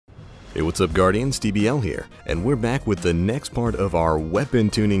Hey, what's up Guardians, DBL here, and we're back with the next part of our weapon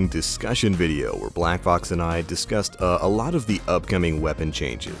tuning discussion video where Black Fox and I discussed a lot of the upcoming weapon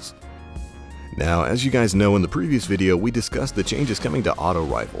changes. Now, as you guys know, in the previous video we discussed the changes coming to auto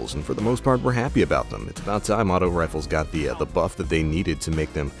rifles, and for the most part we're happy about them. It's about time auto rifles got the buff that they needed to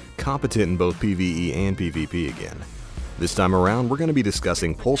make them competent in both PvE and PvP again. This time around we're going to be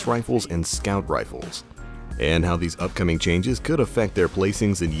discussing pulse rifles and scout rifles, and how these upcoming changes could affect their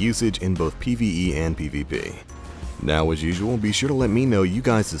placings and usage in both PvE and PvP. Now, as usual, be sure to let me know you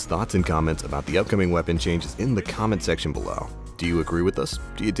guys' thoughts and comments about the upcoming weapon changes in the comment section below. Do you agree with us?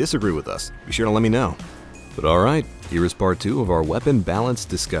 Do you disagree with us? Be sure to let me know. But alright, here is part 2 of our weapon balance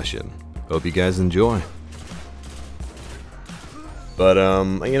discussion. Hope you guys enjoy.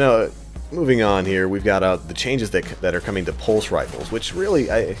 But, moving on here, we've got the changes that are coming to pulse rifles, which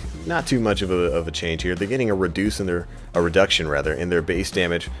really, not too much of a change here. They're getting a reduction in their base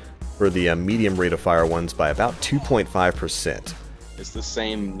damage for the medium rate of fire ones by about 2.5%. It's the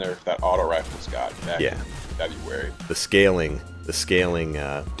same nerf that auto rifles got back in February. The scaling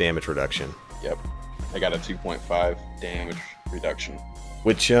damage reduction. Yep, they got a 2.5 damage reduction.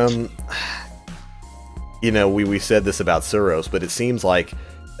 Which, we said this about Suros, but it seems like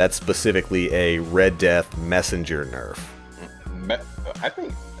that's specifically a Red Death Messenger nerf. I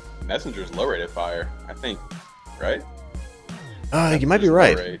think Messenger's low rate of fire. I think, right? You might be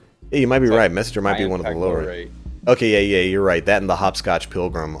right. Yeah, you might be right. Messenger might be one of the lower. Rate. Okay, yeah, you're right. That and the Hopscotch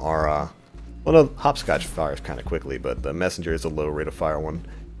Pilgrim are, well, no, Hopscotch fires kind of quickly, but the Messenger is a low rate of fire one.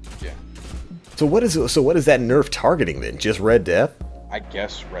 Yeah. So what is that nerf targeting then? Just Red Death? I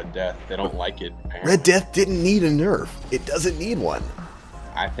guess Red Death. They don't like it, apparently. Red Death didn't need a nerf. It doesn't need one.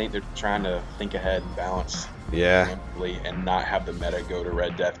 I think they're trying to think ahead and balance, and not have the meta go to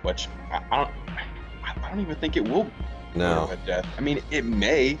Red Death, which I don't even think it will. No. Red Death. I mean, it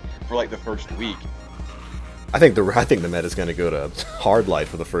may for like the first week. I think the meta's going to go to Hard Light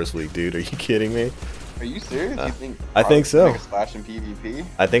for the first week, dude. Are you kidding me? Are you serious? You think? I think so. Make a splash in PvP?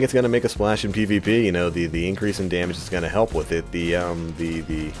 I think it's going to make a splash in PvP. You know, the increase in damage is going to help with it.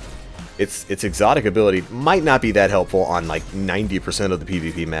 Its exotic ability might not be that helpful on like 90% of the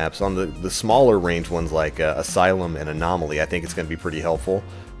PvP maps. On the smaller range ones like Asylum and Anomaly, I think it's going to be pretty helpful.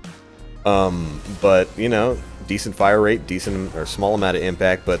 But decent fire rate, decent or small amount of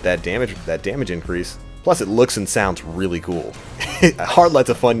impact, but that damage increase. Plus, it looks and sounds really cool. Hard Light's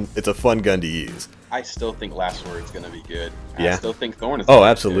a fun gun to use. I still think Last Word's going to be good. Yeah. I still think Thorn is. Oh,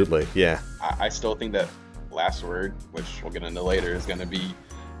 absolutely. Good. Yeah. I still think that Last Word, which we'll get into later, is going to be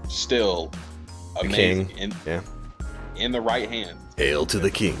still amazing. King. In the right hand. Hail to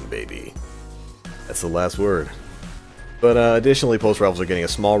the king, baby. That's the last word. But additionally, pulse rifles are getting a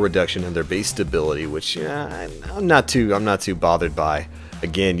small reduction in their base stability, which I'm not too bothered by.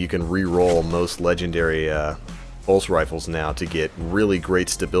 Again, you can re-roll most legendary pulse rifles now to get really great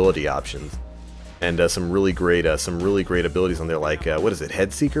stability options, and some really great abilities on there, like what is it,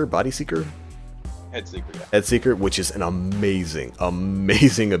 Head Seeker, Body Seeker? Head Seeker, yeah. Head Seeker, which is an amazing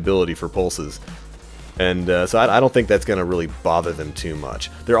ability for pulses. And so I don't think that's going to really bother them too much.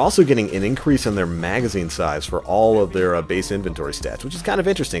 They're also getting an increase in their magazine size for all of their base inventory stats, which is kind of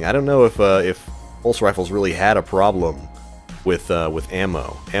interesting. I don't know if pulse rifles really had a problem with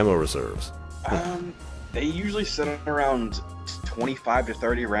ammo reserves. They usually sit around 25 to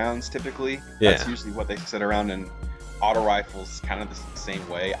 30 rounds typically. Yeah. That's usually what they sit around, and auto rifles kind of the same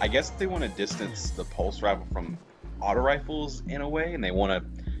way. I guess they want to distance the pulse rifle from auto rifles in a way, and they want to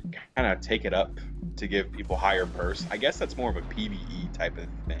kind of take it up to give people higher bursts. I guess that's more of a PvE type of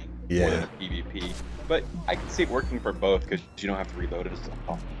thing, more than a PvP. But I can see it working for both, because you don't have to reload it as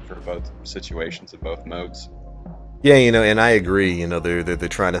often for both situations of both modes. Yeah, and I agree. They're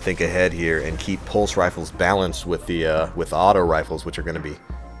trying to think ahead here and keep pulse rifles balanced with the with auto rifles, which are going to be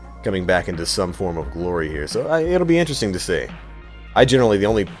coming back into some form of glory here. So it'll be interesting to see. The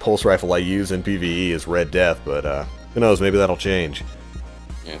only pulse rifle I use in PvE is Red Death, but who knows? Maybe that'll change.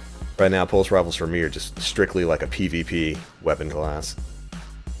 Yeah. Right now, pulse rifles for me are just strictly like a PvP weapon class.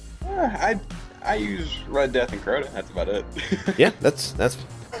 I use Red Death and Crota. That's about it. Yeah, that's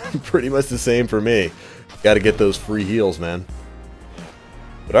pretty much the same for me. Got to get those free heals, man.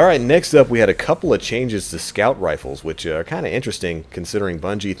 But alright, next up we had a couple of changes to scout rifles, which are kind of interesting considering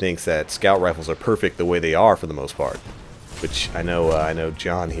Bungie thinks that scout rifles are perfect the way they are for the most part. Which I know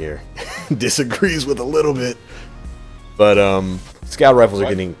John here disagrees with a little bit. But scout rifles are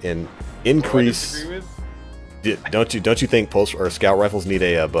getting an increase. Don't you think pulse or scout rifles need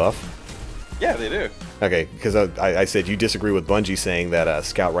a buff? Yeah, they do. Okay, because I said you disagree with Bungie saying that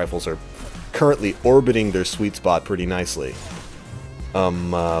scout rifles are currently orbiting their sweet spot pretty nicely.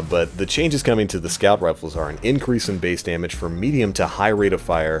 But the changes coming to the scout rifles are an increase in base damage for medium to high rate of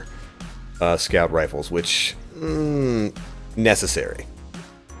fire scout rifles, which necessary.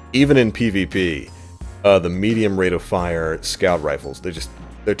 Even in PvP, the medium rate of fire scout rifles,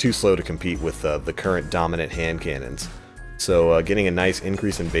 they're too slow to compete with the current dominant hand cannons. So getting a nice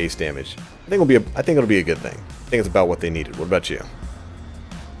increase in base damage, I think it'll be a good thing. I think it's about what they needed. What about you?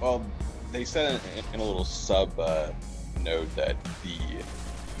 Well, they said in a little sub note that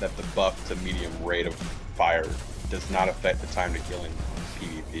the buff to medium rate of fire does not affect the time to kill in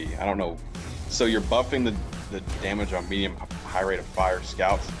PvP. I don't know. So you're buffing the damage on medium high rate of fire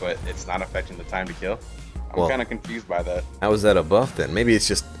scouts, but it's not affecting the time to kill? I'm kind of confused by that. How is that a buff then? Maybe it's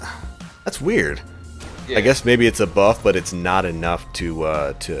just... That's weird. Yeah. I guess maybe it's a buff, but it's not enough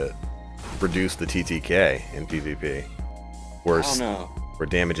to reduce the TTK in PvP. I don't know. Where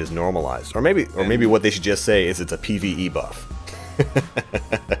damage is normalized. Or maybe what they should just say is it's a PvE buff.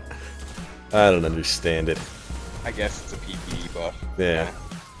 I don't understand it. I guess it's a PvE buff. Yeah.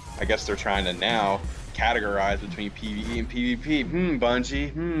 I guess they're trying to now categorize between PvE and PvP.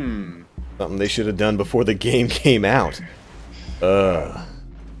 Bungie. Something they should have done before the game came out.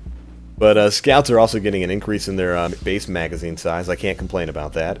 But scouts are also getting an increase in their base magazine size. I can't complain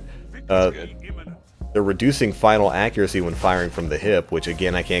about that. They're reducing final accuracy when firing from the hip, which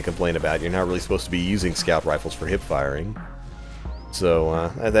again I can't complain about. You're not really supposed to be using scout rifles for hip firing.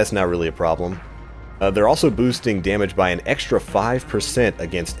 So that's not really a problem. They're also boosting damage by an extra 5%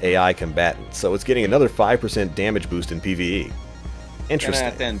 against AI combatants. So it's getting another 5% damage boost in PvE. Interesting. 10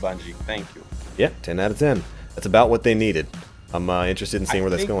 out of 10, Bungie. Thank you. Yeah, 10 out of 10. That's about what they needed. I'm interested in seeing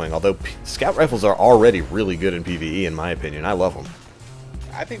where that's going. Although scout rifles are already really good in PvE, in my opinion. I love them.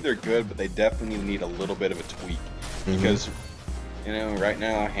 I think they're good, but they definitely need a little bit of a tweak. Because, right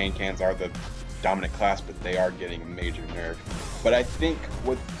now, hand cannons are the dominant class, but they are getting a major nerf. But I think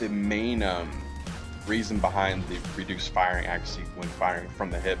what the main reason behind the reduced firing accuracy when firing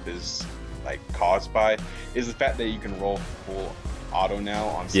from the hip is caused by is the fact that you can roll full auto now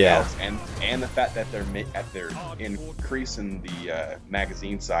on scouts, and the fact that they're increasing the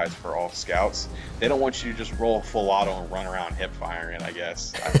magazine size for all scouts. They don't want you to just roll full auto and run around hip firing. I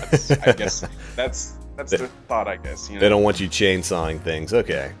guess that's the thought. I guess they don't want you chainsawing things.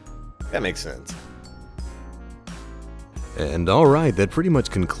 Okay, that makes sense. And alright, that pretty much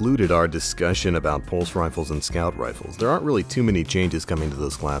concluded our discussion about pulse rifles and scout rifles. There aren't really too many changes coming to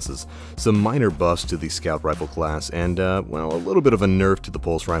those classes. Some minor buffs to the scout rifle class, and well, a little bit of a nerf to the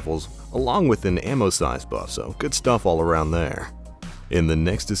pulse rifles, along with an ammo size buff, so good stuff all around there. In the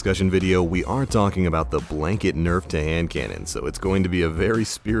next discussion video, we are talking about the blanket nerf to hand cannon, so it's going to be a very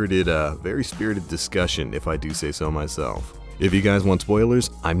spirited discussion, if I do say so myself. If you guys want spoilers,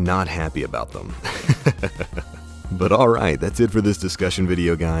 I'm not happy about them. But alright, that's it for this discussion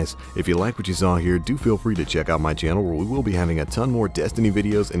video, guys. If you like what you saw here, do feel free to check out my channel where we will be having a ton more Destiny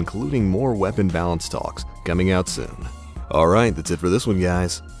videos, including more weapon balance talks, coming out soon. Alright, that's it for this one,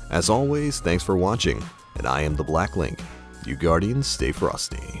 guys. As always, thanks for watching, and I am the Black Link. You Guardians, stay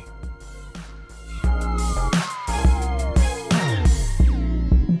frosty.